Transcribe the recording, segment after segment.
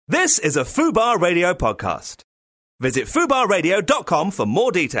This is a Fubar Radio podcast. Visit fubarradio.com for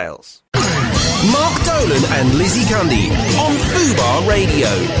more details. Mark Dolan and Lizzie Cundy on Fubar Radio.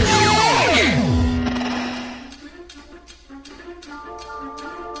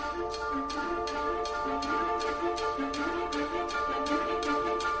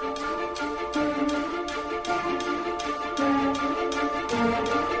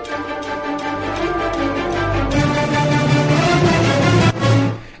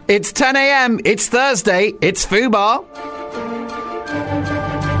 It's 10 a.m, it's Thursday, it's Fubar.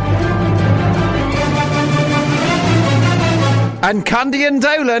 And Cundy and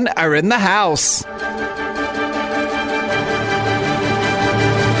Dolan are in the house.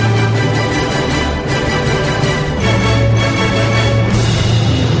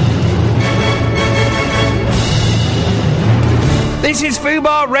 This is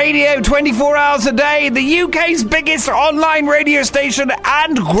Fubar Radio, 24 hours a day, the UK's biggest online radio station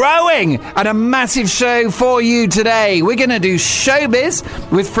and growing. And a massive show for you today. We're going to do Showbiz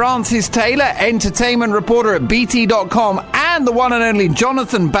with Francis Taylor, entertainment reporter at BT.com, and the one and only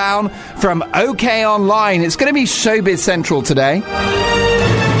Jonathan Bown from OK Online. It's going to be Showbiz Central today.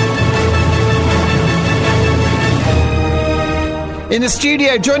 In the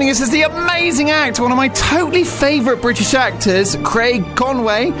studio, joining us is the amazing actor, one of my totally favourite British actors, Craig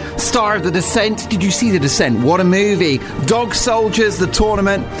Conway, star of The Descent. Did you see The Descent? What a movie. Dog Soldiers, The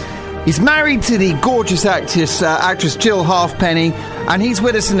Tournament. He's married to the gorgeous actress Jill Halfpenny, and he's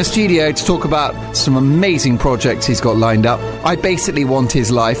with us in the studio to talk about some amazing projects he's got lined up. I basically want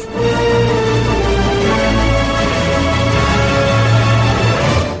his life.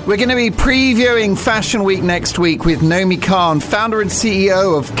 We're going to be previewing Fashion Week next week with Nomi Khan, founder and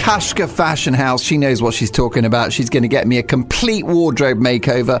CEO of Kashka Fashion House. She knows what she's talking about. She's going to get me a complete wardrobe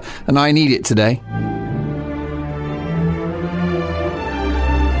makeover, and I need it today.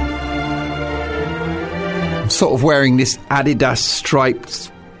 I'm sort of wearing this Adidas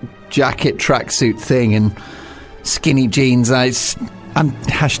striped jacket tracksuit thing and skinny jeans. I'm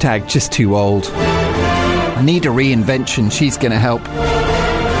hashtag just too old. I need a reinvention. She's going to help.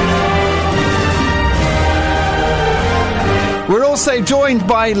 We're also joined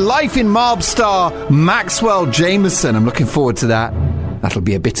by Life in Marb star Maxwell Jameson. I'm looking forward to that. That'll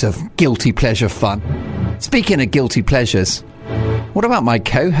be a bit of guilty pleasure fun. Speaking of guilty pleasures, what about my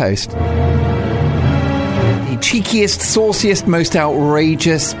co-host? The cheekiest, sauciest, most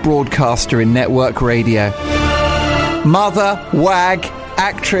outrageous broadcaster in network radio. Mother, wag,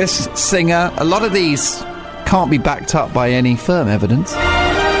 actress, singer. A lot of these can't be backed up by any firm evidence.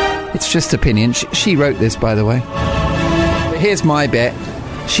 It's just opinion. She wrote this, by the way. Here's my bit.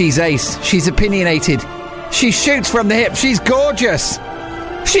 She's ace. She's opinionated. She shoots from the hip. She's gorgeous.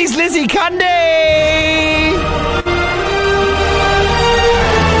 She's Lizzie Cundy!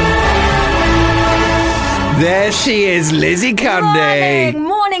 There she is, Lizzie Cundy.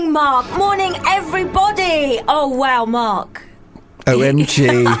 Morning, Mark. Morning, everybody. Oh, wow, Mark.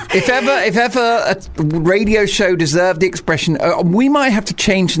 OMG. If ever a radio show deserved the expression, we might have to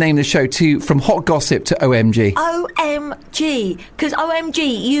change the name of the show from Hot Gossip to OMG. OMG. Because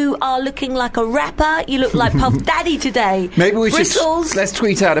OMG, you are looking like a rapper. You look like Puff Daddy today. Maybe we Bristles. should... Let's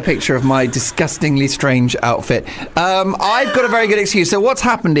tweet out a picture of my disgustingly strange outfit. I've got a very good excuse. So what's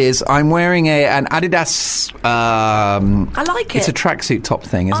happened is I'm wearing an Adidas... I like it. It's a tracksuit top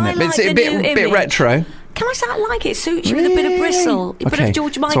thing, isn't it? Like It's a bit retro. Can I say I like it? It suits you with a bit of bristle. A bit of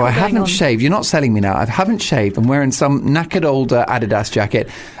George Michael So I going haven't on. shaved. You're not selling me now. I haven't shaved. I'm wearing some knackered old Adidas jacket,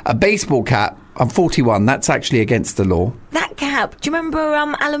 a baseball cap. I'm 41. That's actually against the law. That cap. Do you remember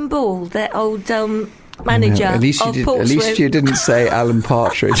Alan Ball, that old manager At least you didn't say Alan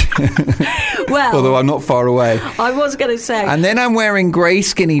Partridge. Well, although I'm not far away. I was going to say. And then I'm wearing grey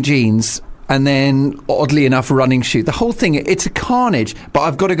skinny jeans. And then, oddly enough, running shoes. The whole thing, it's a carnage, but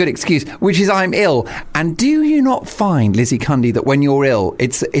I've got a good excuse, which is I'm ill. And do you not find, Lizzie Cundy, that when you're ill,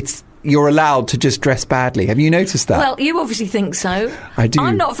 you're allowed to just dress badly? Have you noticed that? Well, you obviously think so. I do.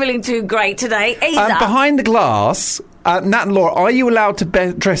 I'm not feeling too great today either. Behind the glass, Nat and Laura, are you allowed to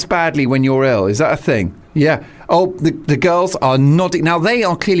dress badly when you're ill? Is that a thing? Yeah. Oh, the girls are nodding. Now, they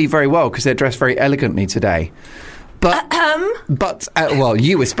are clearly very well because they're dressed very elegantly today. But you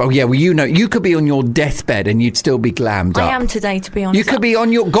could be on your deathbed and you'd still be glammed up. I am today, to be honest. You could be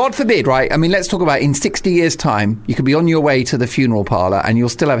on your, God forbid, right? I mean, let's talk about in 60 years' time, you could be on your way to the funeral parlour and you'll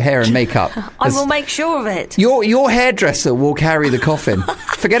still have hair and makeup. I will make sure of it. Your hairdresser will carry the coffin.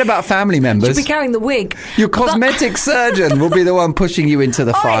 Forget about family members. She'll be carrying the wig. Your cosmetic surgeon will be the one pushing you into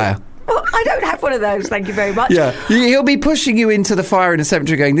the fire. I don't have one of those, thank you very much. Yeah, he'll be pushing you into the fire in a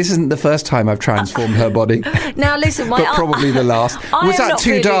cemetery going, this isn't the first time I've transformed her body. Now listen, but probably the last. Was that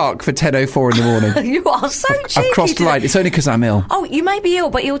too dark for 10:04 in the morning? You are so cheeky. I've crossed the line. It's only because I'm ill. Oh, you may be ill,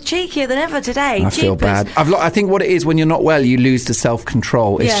 but you're cheekier than ever today. I feel bad. I think what it is when you're not well, you lose to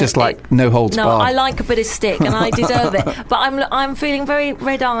self-control. It's just like no holds barred. No, I like a bit of stick, and I deserve it. But I'm feeling very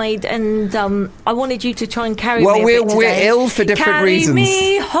red-eyed, and I wanted you to try and carry me a bit today. We're ill for different reasons. Carry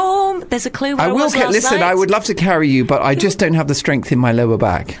me home. There's a clue where I was last night. I would love to carry you, but I just don't have the strength in my lower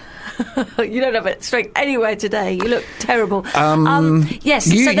back. You don't have strength anywhere today. You look terrible. Yes,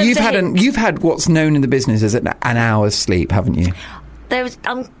 you've had what's known in the business as an hour's sleep, haven't you?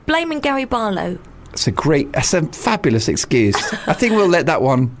 I'm blaming Gary Barlow. It's a fabulous excuse. I think we'll let that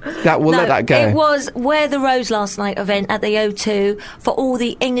one. Let that go. It was Wear the Rose last night event at the O2 for all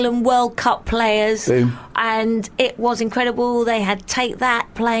the England World Cup players. Boom. And it was incredible. They had Take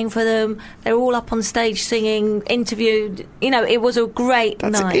That playing for them. They were all up on stage singing, interviewed. It was a great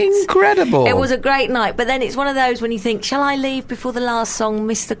night. That's incredible. It was a great night. But then it's one of those when you think, shall I leave before the last song,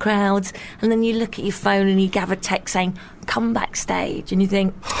 miss the crowds? And then you look at your phone and you have a text saying, come backstage, and you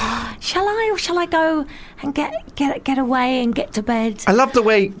think, shall I, or shall I go and get away and get to bed? I love the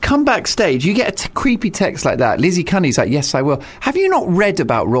way, come backstage, you get a creepy text like that. Lizzie Cundy's like, yes, I will. Have you not read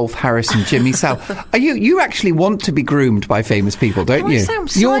about Rolf Harris and Jimmy Savile? You actually want to be groomed by famous people, don't you?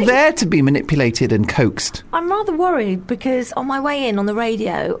 You're there to be manipulated and coaxed. I'm rather worried because on my way in on the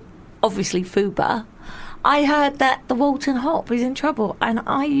radio, obviously FUBAR, I heard that the Walton Hop is in trouble, and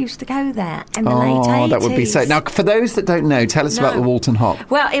I used to go there in the late 80s. Oh, that would be so. Now, for those that don't know, tell us about the Walton Hop.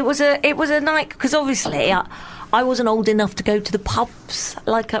 Well, it was a night because obviously I wasn't old enough to go to the pubs,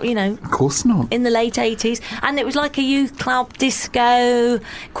 like Of course not. In the late 80s, and it was like a youth club disco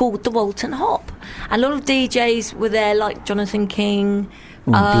called the Walton Hop. A lot of DJs were there, like Jonathan King.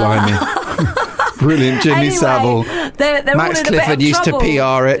 Blimey. Brilliant. Jimmy Savile. Max Clifford used to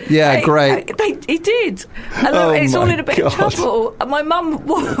PR it. Yeah, great. He did. It's all in a bit of trouble. My mum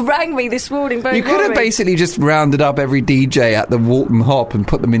rang me this morning very You could have basically just rounded up every DJ at the Walton Hop and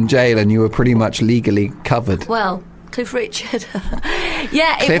put them in jail, and you were pretty much legally covered. Well, Cliff Richard.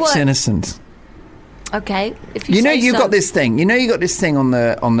 Yeah, Cliff's innocent. Okay, if you've got this thing. You got this thing on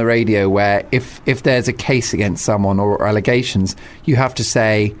the radio where if there's a case against someone or allegations, you have to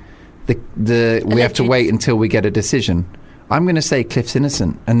say we have to wait until we get a decision. I'm going to say Cliff's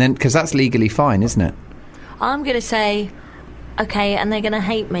innocent, and then because that's legally fine, isn't it? I'm going to say, okay, and they're going to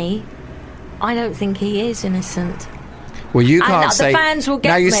hate me. I don't think he is innocent. Well, you can't say. The fans will get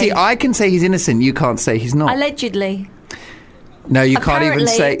now. You me. See, I can say he's innocent. You can't say he's not. Allegedly. No, you can't even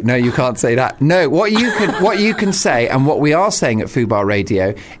say. No, you can't say that. No, what you can say, and what we are saying at FUBAR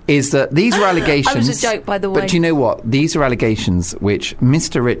Radio is that these are allegations. That was a joke, by the way. But you know what? These are allegations which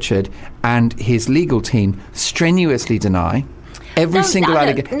Mr. Richard and his legal team strenuously deny. Every single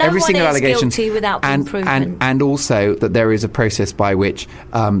allegation, guilty without being proven. And also that there is a process by which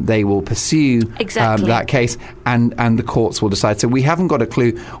they will pursue that case, and the courts will decide. So we haven't got a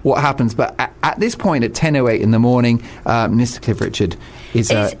clue what happens. But at this point, at 10:08 in the morning, Mr. Cliff Richard is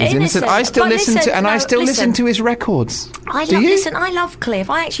innocent. I still listen to his records. I love Cliff.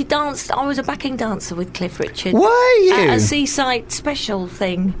 I actually danced. I was a backing dancer with Cliff Richard. Were you? At a seaside special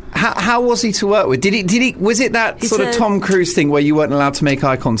thing. How was he to work with? Did he? Was it that sort of Tom Cruise thing where you weren't allowed to make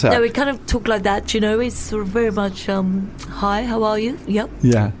eye contact? No, he kind of talked like that. He's sort of very much. Hi, how are you? Yep.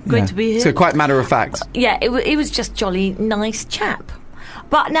 Yeah. Great to be here. So quite matter of fact. Yeah, it was just jolly nice chap.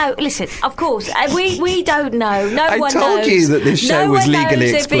 But no, listen, of course, we don't know. No one knows. I told you that this show was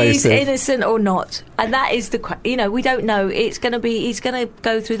legally explosive. If he's innocent or not. And that is we don't know. He's going to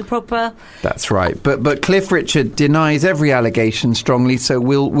go through the proper... That's right. But Cliff Richard denies every allegation strongly, so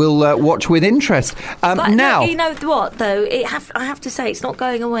we'll watch with interest. But now... you know what, though? I have to say, it's not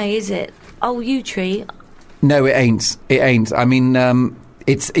going away, is it? Oh, U-Tree. No, it ain't. It ain't. I mean,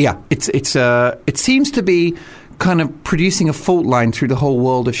 it seems to be kind of producing a fault line through the whole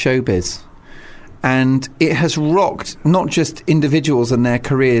world of showbiz, and it has rocked not just individuals and their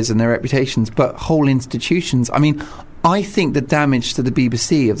careers and their reputations, but whole institutions. I mean, I think the damage to the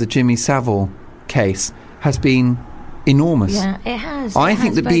BBC of the Jimmy Savile case has been enormous. Yeah, it has. I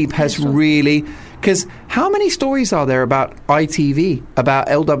think the Beeb has really... Because how many stories are there about ITV, about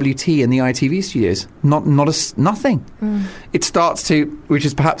LWT and the ITV studios? Nothing. It starts to, which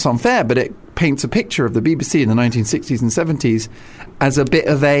is perhaps unfair, but it paints a picture of the BBC in the 1960s and 70s as a bit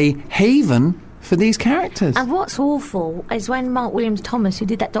of a haven for these characters. And what's awful is when Mark Williams-Thomas, who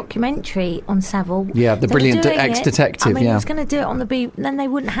did that documentary on Savile... Yeah, the they were brilliant doing ex-detective, it. I mean, yeah. he was going to do it on the BBC, then they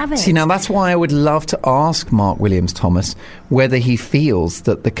wouldn't have it. See, now that's why I would love to ask Mark Williams-Thomas whether he feels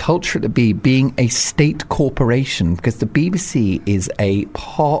that the culture at the being a state corporation, because the BBC is a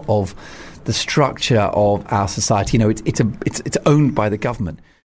part of the structure of our society, it's owned by the government.